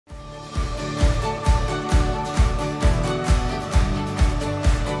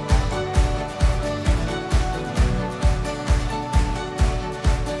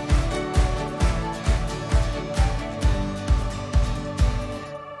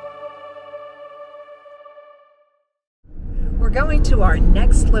going to our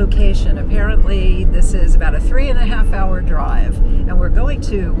next location. Apparently this is about a 3.5-hour drive, and we're going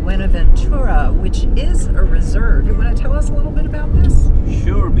to Buenaventura, which is a reserve. You want to tell us a little bit about this?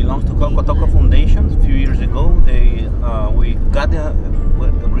 Sure, belongs to JocoToco Foundation. A few years ago, we got the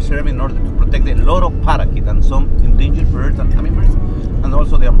reserve in order to protect a lot of parakeet and some endangered birds and hummingbirds, and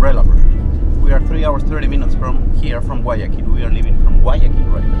also the Umbrellabird. We are 3 hours 30 minutes from here, from Guayaquil. We are leaving from Guayaquil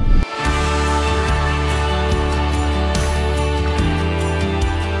right now.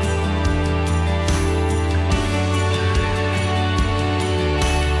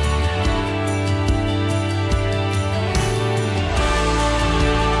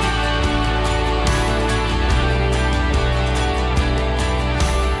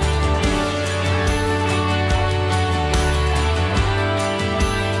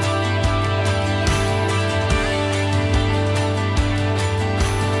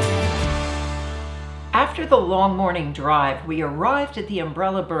 After the long morning drive, we arrived at the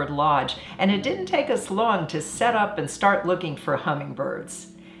Umbrellabird Lodge, and it didn't take us long to set up and start looking for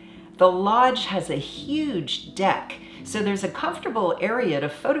hummingbirds. The lodge has a huge deck, so there's a comfortable area to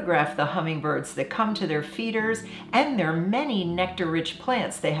photograph the hummingbirds that come to their feeders and their many nectar-rich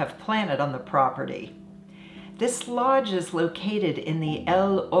plants they have planted on the property. This lodge is located in the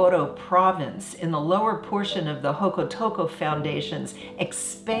El Oro province in the lower portion of the JocoToco Foundation's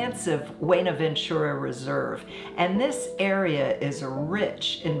expansive Buenaventura Reserve, and this area is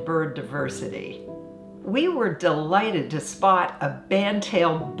rich in bird diversity. We were delighted to spot a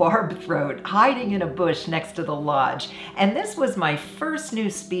band-tailed barbthroat hiding in a bush next to the lodge, and this was my first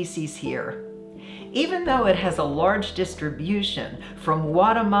new species here. Even though it has a large distribution from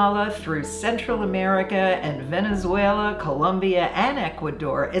Guatemala through Central America and Venezuela, Colombia, and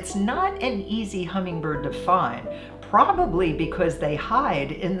Ecuador, it's not an easy hummingbird to find, probably because they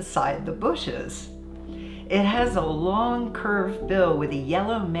hide inside the bushes. It has a long curved bill with a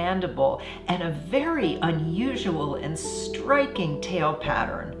yellow mandible and a very unusual and striking tail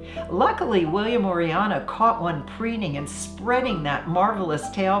pattern. Luckily, William Oriana caught one preening and spreading that marvelous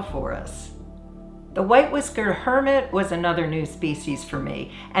tail for us. The White-whiskered Hermit was another new species for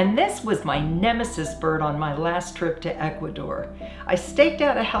me, and this was my nemesis bird on my last trip to Ecuador. I staked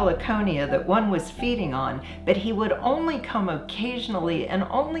out a heliconia that one was feeding on, but he would only come occasionally and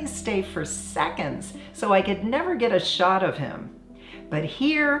only stay for seconds, so I could never get a shot of him. But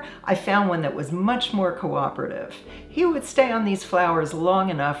here, I found one that was much more cooperative. He would stay on these flowers long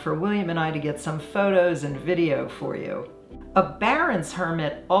enough for William and I to get some photos and video for you. A Barron's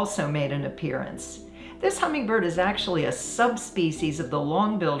hermit also made an appearance. This hummingbird is actually a subspecies of the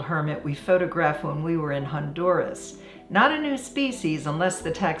long-billed hermit we photographed when we were in Honduras. Not a new species unless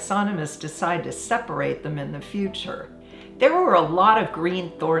the taxonomists decide to separate them in the future. There were a lot of green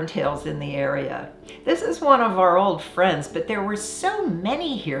thorntails in the area. This is one of our old friends, but there were so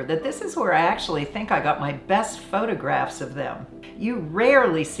many here that this is where I actually think I got my best photographs of them. You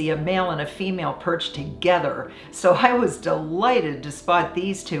rarely see a male and a female perched together, so I was delighted to spot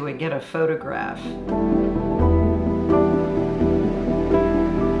these two and get a photograph.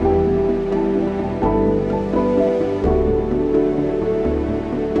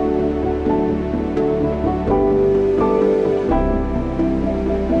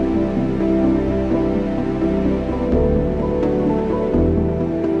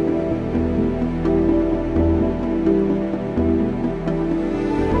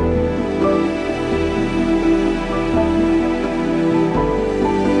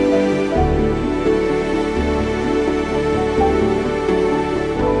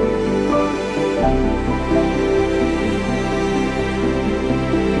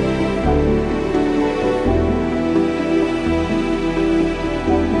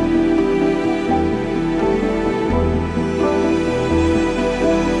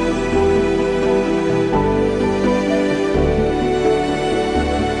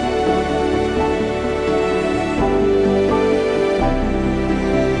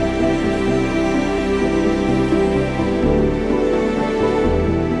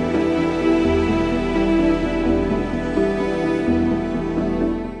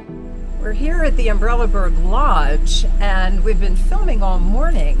 At the Umbrellabird Lodge, and we've been filming all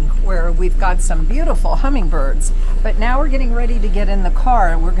morning where we've got some beautiful hummingbirds, but now we're getting ready to get in the car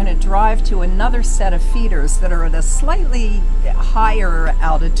and we're going to drive to another set of feeders that are at a slightly higher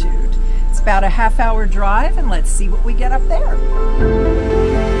altitude. It's about a half-hour drive, and let's see what we get up there.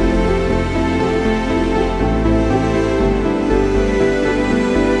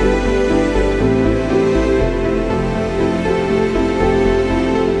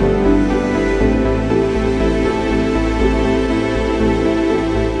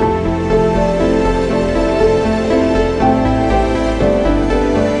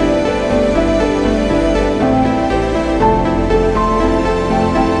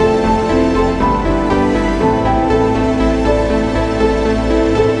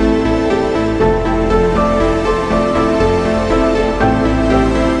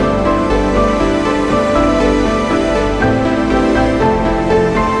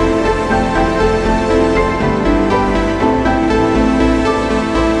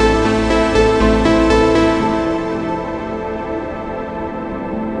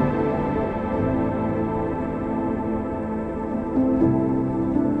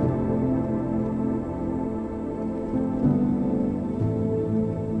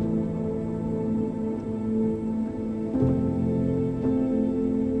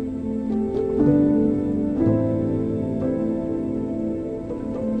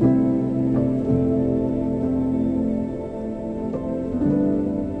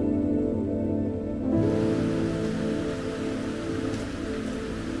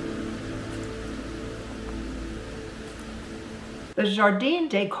 The Jardin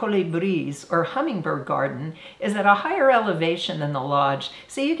des Colibris, or hummingbird garden, is at a higher elevation than the lodge,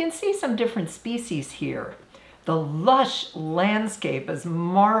 so you can see some different species here. The lush landscape is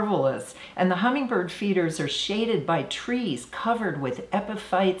marvelous, and the hummingbird feeders are shaded by trees covered with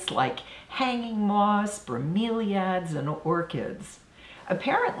epiphytes like hanging moss, bromeliads, and orchids.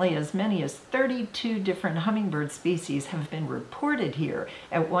 Apparently, as many as 32 different hummingbird species have been reported here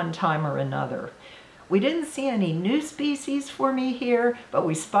at one time or another. We didn't see any new species for me here, but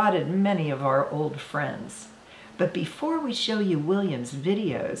we spotted many of our old friends. But before we show you William's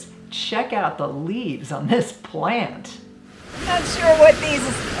videos, check out the leaves on this plant. I'm not sure what these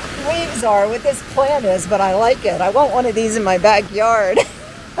leaves are, what this plant is, but I like it. I want one of these in my backyard. It's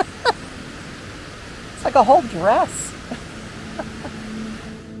like a whole dress.